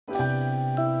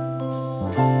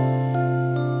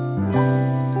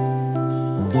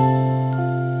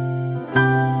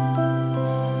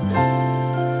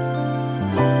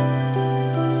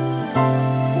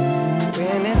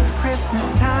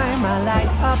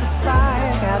to fly,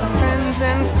 gather friends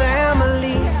and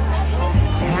family,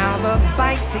 have a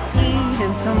bite to eat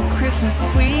and some Christmas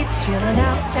sweets, chilling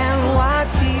out and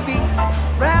watch TV,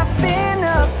 wrapping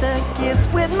up the gifts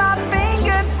with my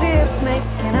fingertips,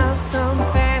 making up some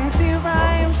fancy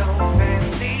rhymes.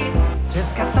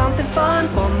 Just got something fun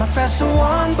for my special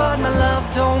one, but my love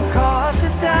don't cost a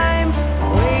dime.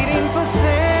 Waiting for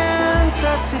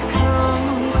Santa to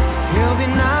come, he'll be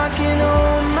knocking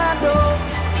on my door.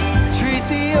 Treat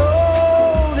the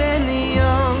old and the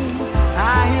young,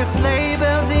 I hear sleigh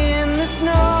bells in the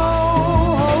snow.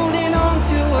 Holding on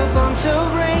to a bunch of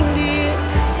reindeer,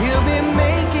 he'll be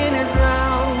making his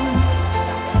rounds,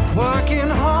 working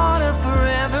harder for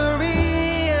every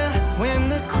year. When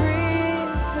the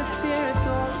Christmas spirit's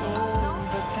all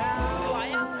over town.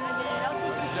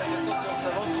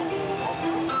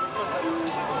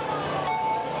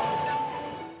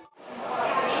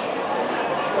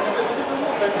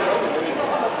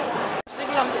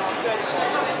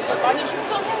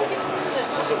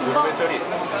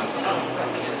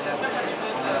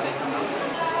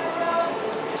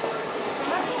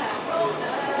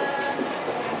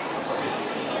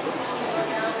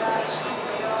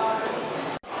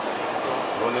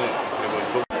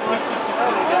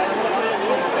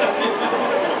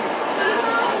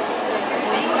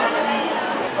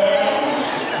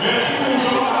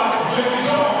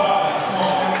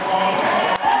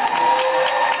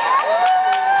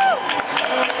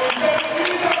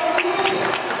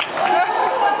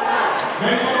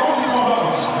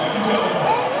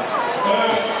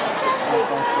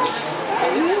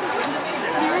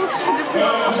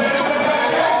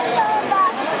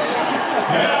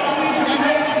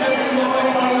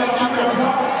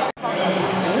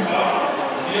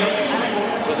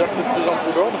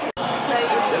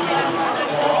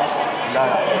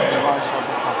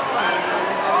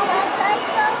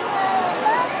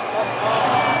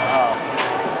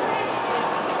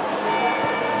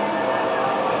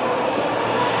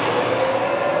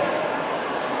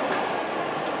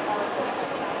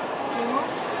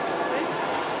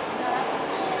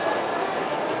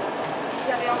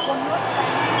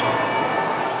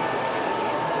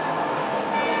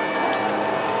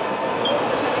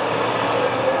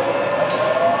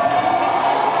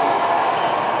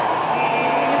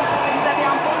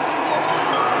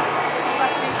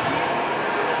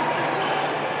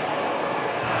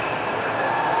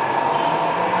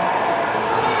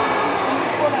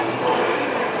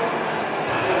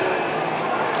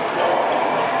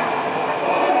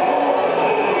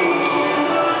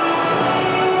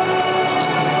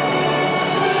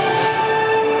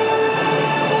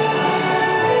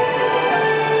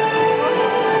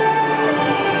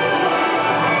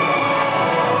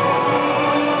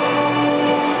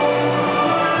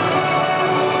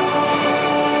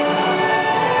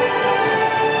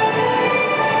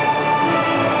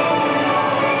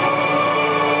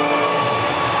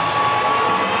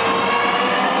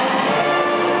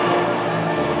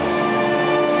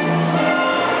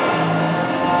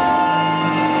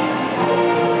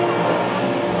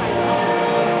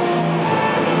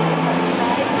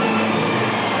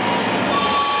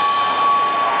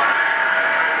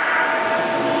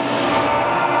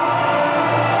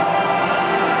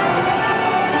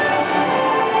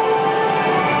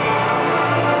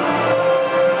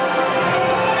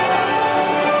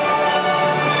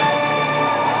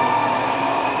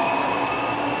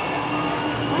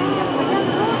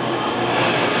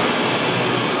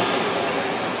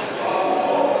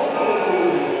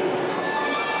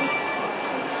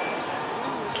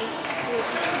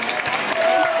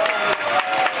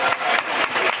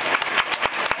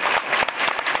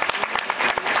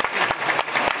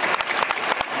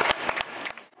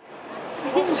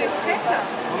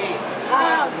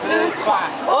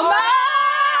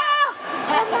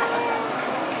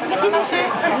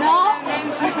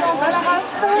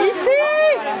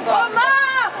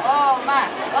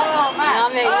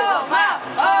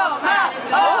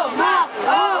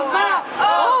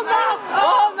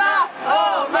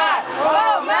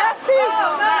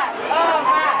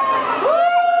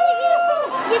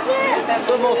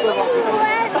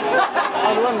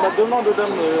 Demande aux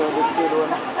dames de pied loin.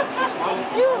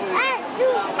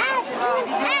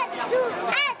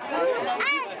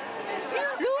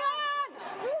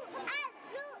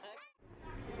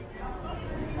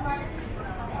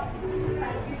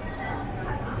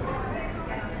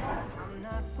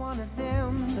 One of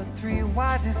them, the three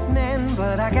wisest men,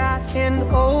 but I got an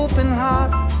open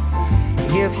heart.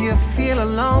 If you feel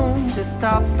alone, just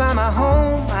stop by my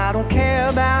home. I don't care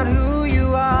about who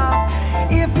you are.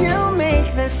 If you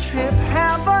make the trip,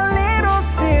 have a little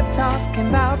sip, talking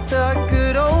about the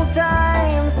good old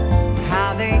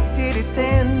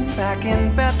back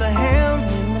in Bethlehem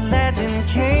when the legend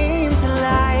came to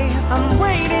life. I'm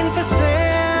waiting for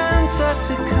Santa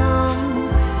to come.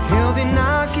 He'll be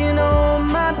knocking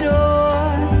on my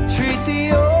door. Treat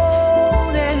the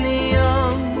old and the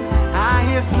young. I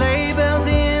hear sleigh bells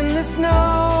in the snow,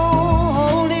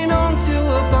 holding on to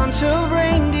a bunch of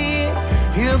reindeer.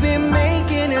 He'll be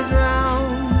making his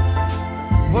rounds,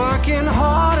 working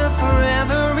harder for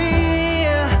every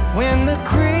year. When the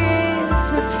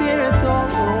Christmas spirit's all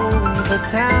over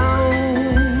town.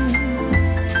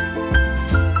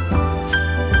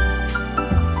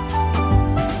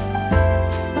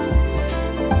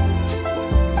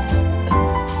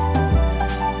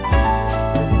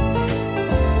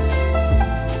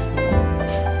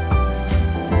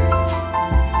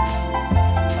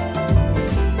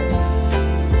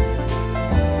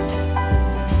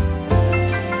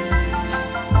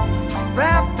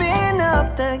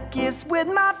 With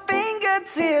my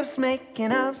fingertips,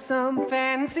 making up some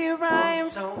fancy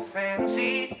rhymes. So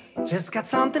fancy. Just got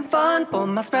something fun for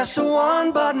my special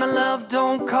one, but my love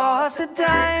don't cost a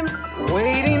dime.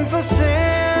 Waiting for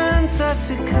Santa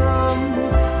to come.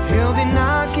 He'll be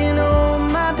knocking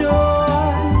on my door.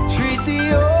 Treat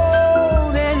the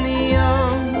old and the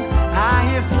young. I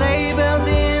hear sleigh bells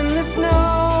in the snow,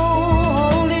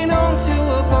 holding on to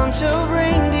a bunch of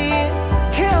reindeer.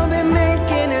 He'll be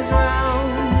making his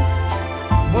rounds,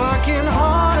 working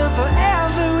harder for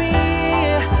every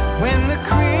year. When the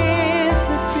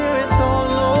Christmas spirit's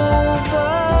all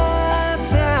over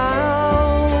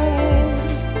town.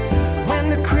 When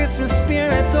the Christmas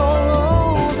spirit's all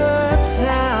over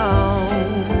town.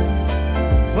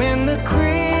 When the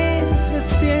Christmas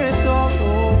spirit's all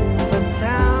over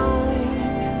town.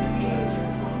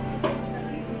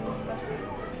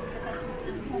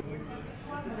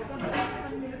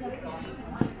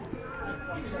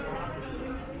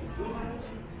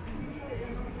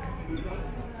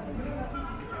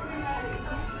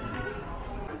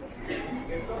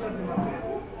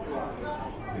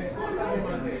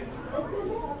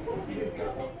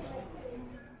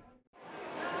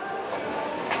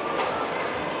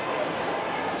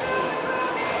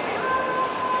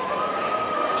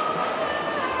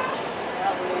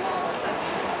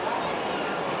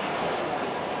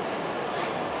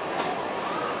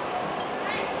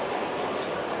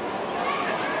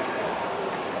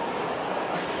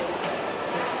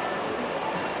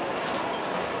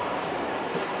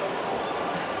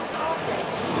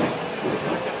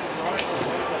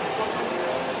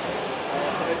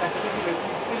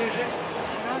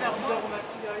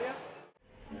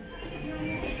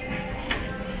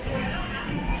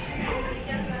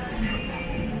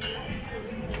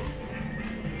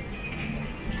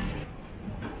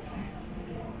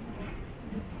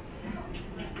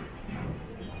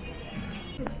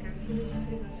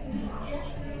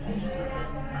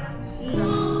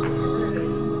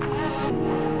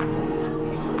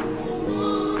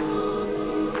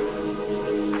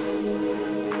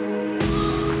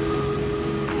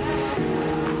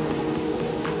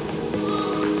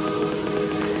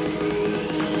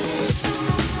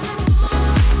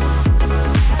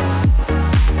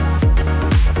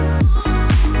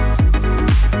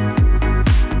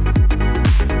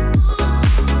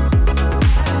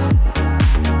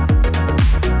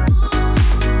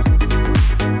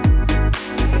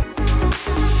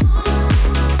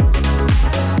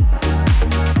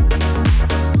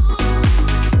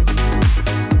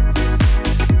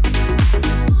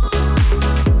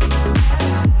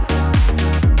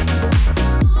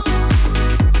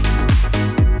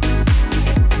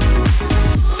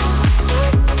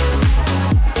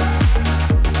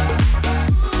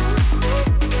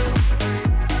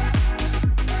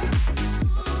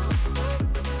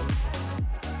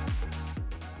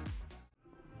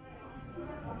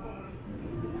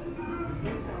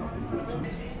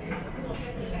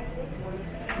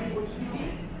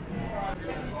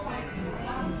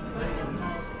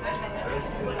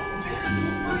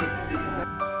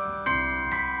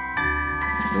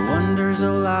 The wonders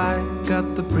of life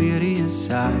got the prettiest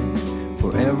side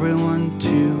for everyone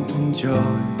to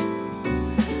enjoy.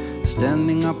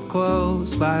 Standing up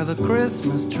close by the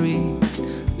Christmas tree,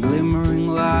 glimmering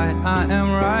light, I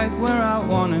am right where I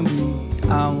wanna be.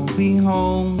 I will be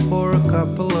home for a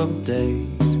couple of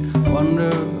days,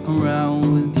 wander around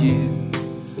with you.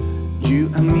 You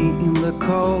and me in the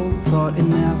cold, thought it'd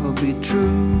never be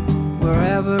true.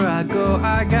 Wherever I go,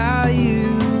 I got you.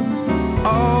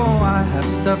 Oh, I have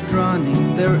stopped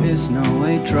running, there is no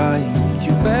way trying.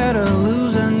 You better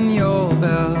loosen your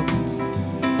belts.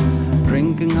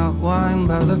 Drinking hot wine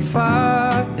by the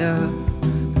fire,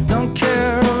 don't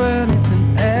care of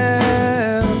anything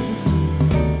else.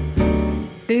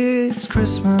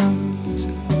 Christmas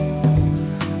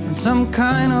and some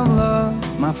kind of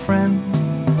love, my friend.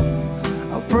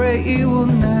 I'll pray it will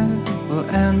never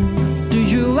end. Do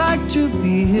you like to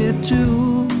be here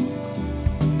too?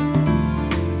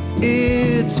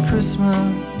 It's Christmas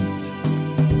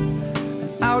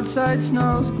and outside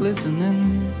snow's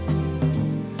glistening.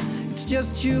 It's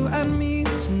just you and me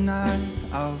tonight.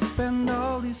 I'll spend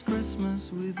all this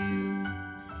Christmas with you.